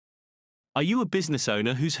Are you a business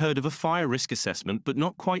owner who's heard of a fire risk assessment but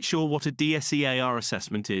not quite sure what a DSEAR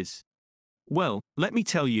assessment is? Well, let me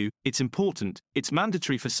tell you, it's important, it's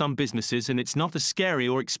mandatory for some businesses, and it's not as scary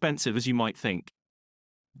or expensive as you might think.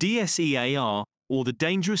 DSEAR, or the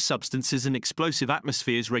Dangerous Substances and Explosive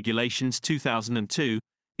Atmospheres Regulations 2002,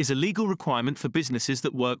 is a legal requirement for businesses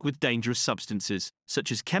that work with dangerous substances,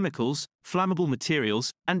 such as chemicals, flammable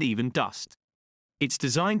materials, and even dust. It's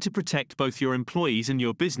designed to protect both your employees and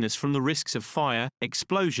your business from the risks of fire,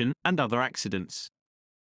 explosion, and other accidents.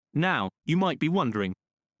 Now, you might be wondering,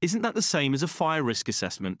 isn't that the same as a fire risk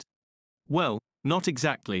assessment? Well, not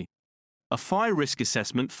exactly. A fire risk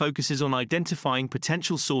assessment focuses on identifying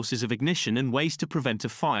potential sources of ignition and ways to prevent a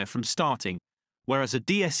fire from starting, whereas a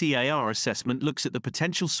DSEAR assessment looks at the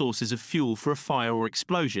potential sources of fuel for a fire or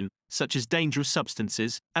explosion, such as dangerous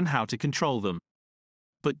substances, and how to control them.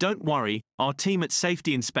 But don't worry, our team at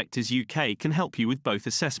Safety Inspectors UK can help you with both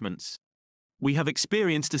assessments. We have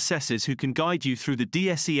experienced assessors who can guide you through the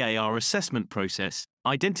DSEAR assessment process,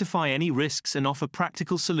 identify any risks, and offer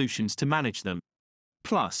practical solutions to manage them.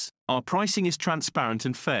 Plus, our pricing is transparent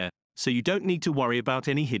and fair, so you don't need to worry about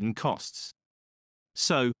any hidden costs.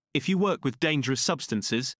 So, if you work with dangerous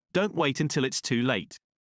substances, don't wait until it's too late.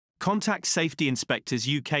 Contact Safety Inspectors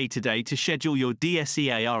UK today to schedule your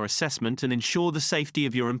DSEAR assessment and ensure the safety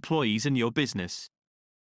of your employees and your business.